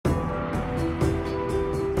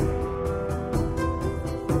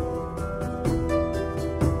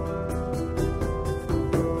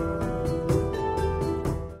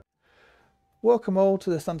Welcome all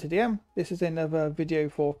to the stuntydm. This is another video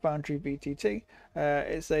for Foundry VTT.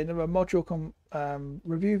 It's another module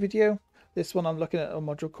review video. This one I'm looking at a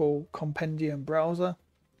module called Compendium Browser.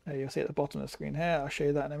 You'll see at the bottom of the screen here. I'll show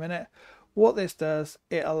you that in a minute. What this does,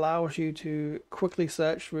 it allows you to quickly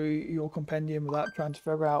search through your compendium without trying to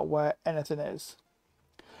figure out where anything is.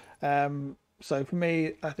 So for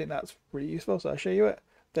me, I think that's really useful, so I'll show you it.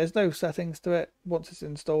 There's no settings to it. Once it's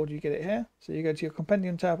installed, you get it here. So you go to your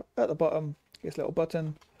compendium tab at the bottom, this little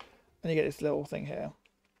button, and you get this little thing here.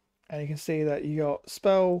 And you can see that you got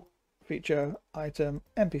spell, feature, item,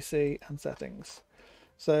 NPC, and settings.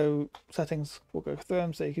 So settings, we'll go through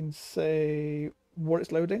them so you can see what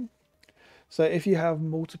it's loading. So if you have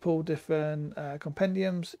multiple different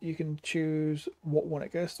compendiums, you can choose what one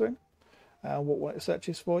it goes through, what one it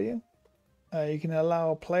searches for you. You can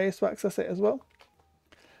allow players to access it as well.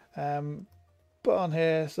 But on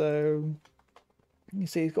here, so you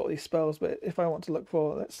see he's got these spells, but if I want to look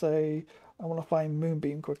for, let's say I want to find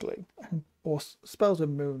Moonbeam quickly, or spells with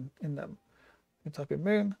moon in them, you can type in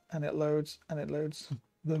moon and it loads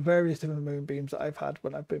the various different moonbeams that I've had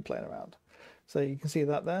when I've been playing around. So you can see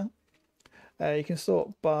that there. You can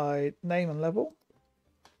sort by name and level.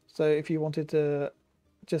 So if you wanted to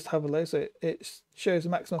just have a load, so it shows a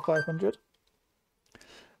maximum 500,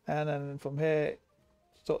 and then from here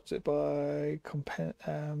sorts it by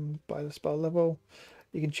the spell level.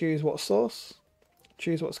 You can choose what source,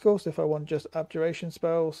 choose what score. So if I want just abjuration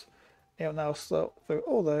spells, it'll now sort through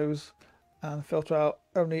all those and filter out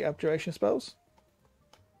only abjuration spells,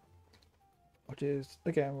 which is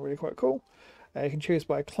again really quite cool. You can choose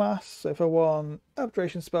by class. So if I want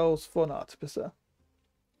abjuration spells for an artificer,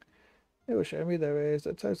 it will show me there is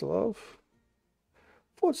a total of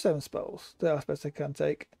 47 spells that artificer can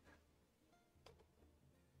take.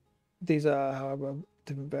 These are, however,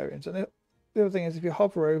 different variants. And the other thing is, if you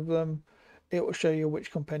hover over them, it will show you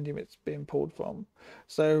which compendium it's being pulled from.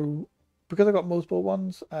 So because I've got multiple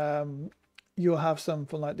ones, you'll have some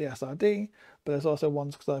from like the SRD, but there's also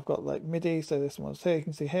ones because I've got like MIDI. So this one's here, you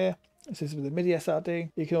can see here, this is with the MIDI SRD.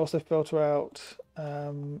 You can also filter out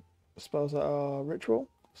spells that are ritual.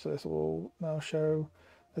 So this will now show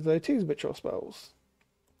as though two ritual spells.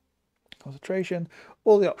 Concentration,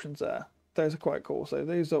 all the options there. Those are quite cool. So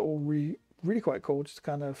these are all really quite cool, just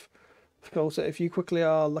kind of filter. If you quickly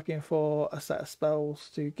are looking for a set of spells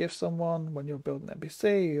to give someone when you're building an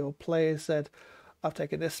NPC, or players said, I've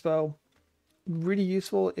taken this spell. Really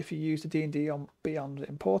useful if you use the D&D on Beyond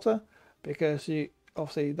Importer, because you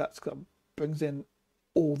obviously that's brings in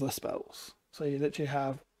all the spells. So you literally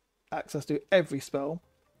have access to every spell.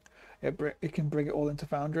 It can bring it all into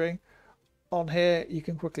Foundry. On here, you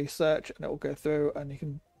can quickly search and it will go through, and you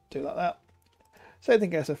can do like that. Same thing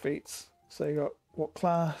goes for feats. So you got what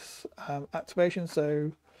class, activation.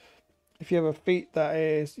 So if you have a feat that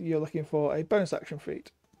is you're looking for a bonus action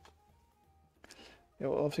feat, it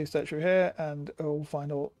will obviously search through here and it will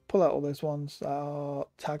pull out all those ones that are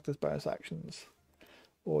tagged as bonus actions.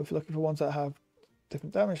 Or if you're looking for ones that have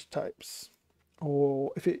different damage types,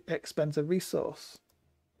 or if it expends a resource.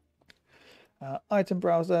 Item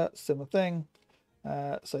browser, similar thing.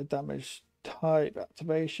 So damage type,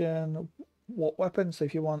 activation, what weapons. So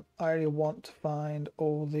if you want, I really want to find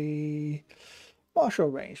all the martial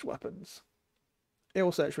ranged weapons, it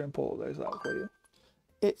will search for and pull all those out for you.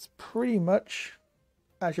 It's pretty much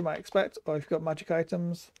as you might expect. Or if you've got magic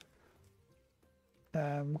items,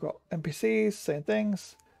 we've got NPCs, same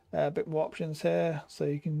things, a bit more options here, so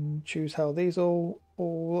you can choose how these all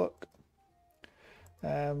look.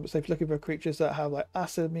 So if you're looking for creatures that have like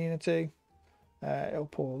acid immunity, it'll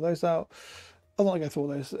pull all those out. I'm not going to go through all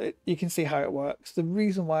those. You can see how it works. The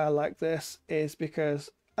reason why I like this is because,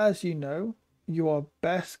 as you know, you are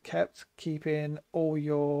best kept keeping all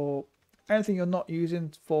your anything you're not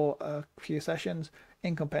using for a few sessions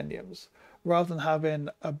in compendiums, rather than having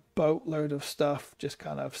a boatload of stuff just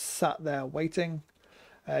kind of sat there waiting.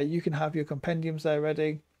 You can have your compendiums there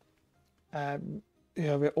ready. You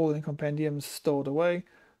have it all in compendiums stored away.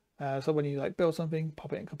 So when you like build something,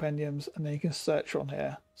 pop it in compendiums, and then you can search on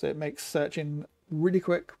here. So it makes searching really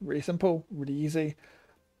quick, really simple, really easy.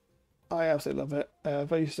 I absolutely love it.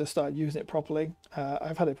 If I used to start using it properly,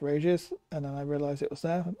 I've had it for ages, and then I realized it was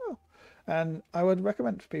there. And I would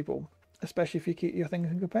recommend it for people, especially if you keep your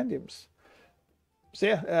things in compendiums. So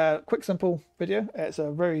yeah, quick, simple video. It's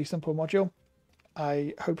a very simple module.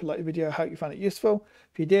 I hope you liked the video. I hope you found it useful.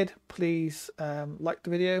 If you did, please like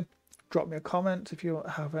the video. Drop me a comment if you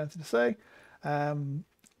have anything to say.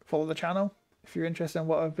 Follow the channel if you're interested in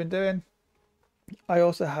what I've been doing. I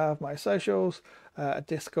also have my socials, a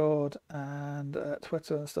Discord and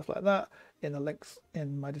Twitter and stuff like that in the links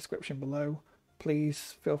in my description below.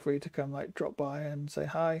 please feel free to come like drop by and say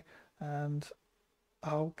hi, and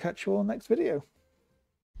I'll catch you all next video.